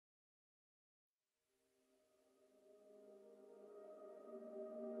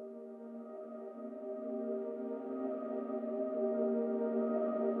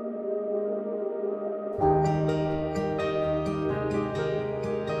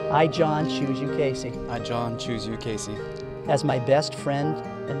I, John, choose you, Casey. I, John, choose you, Casey. As my best friend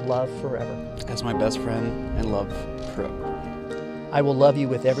and love forever. As my best friend and love forever. I will love you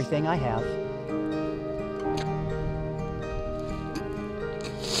with everything I have.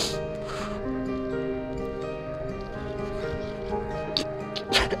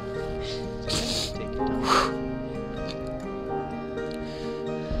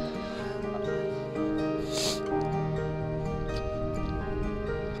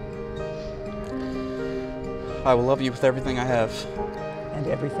 I will love you with everything I have. And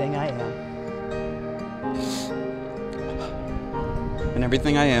everything I am. And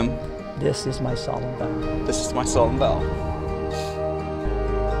everything I am. This is my solemn vow. This is my solemn vow.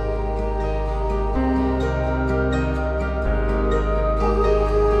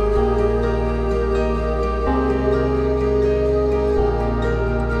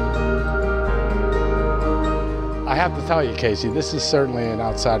 I have to tell you, Casey, this is certainly an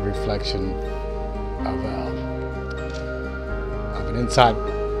outside reflection of an inside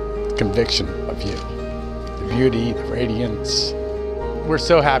conviction of you. The beauty, the radiance. We're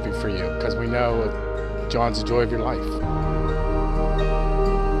so happy for you because we know John's the joy of your life.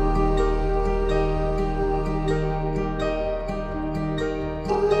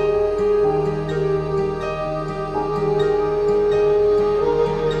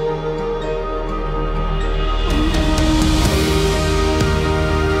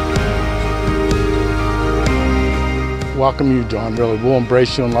 Welcome you, John. Really, we'll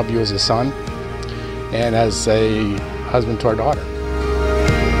embrace you and love you as a son and as a husband to our daughter.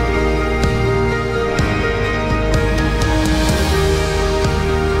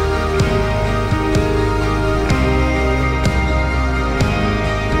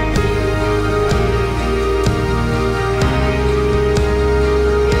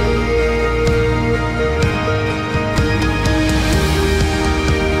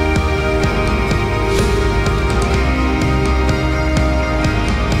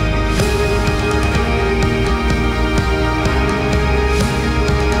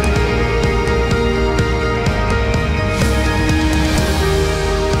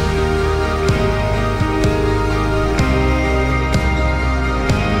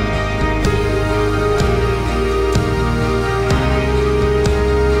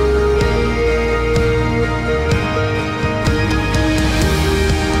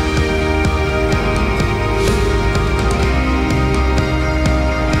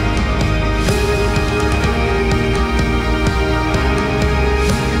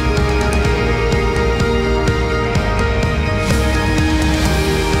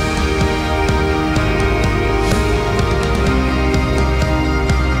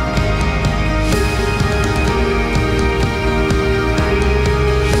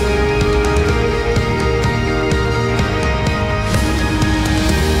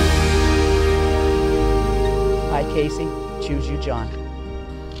 Casey, choose you, John.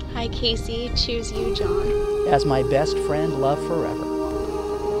 I, Casey, choose you, John. As my best friend, love forever.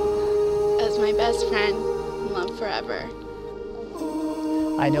 As my best friend, love forever.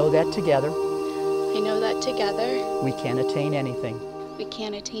 I know that together. I know that together. We can attain anything. We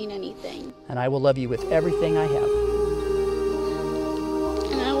can attain anything. And I will love you with everything I have.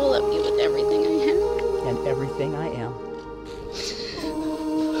 And I will love you with everything I have. And everything I am.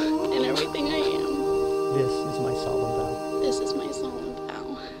 And everything I am. This is my solemn vow. This is my solemn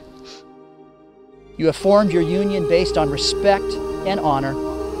vow. You have formed your union based on respect and honor.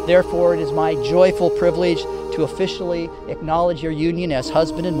 Therefore, it is my joyful privilege to officially acknowledge your union as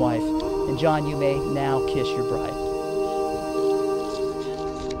husband and wife. And John, you may now kiss your bride.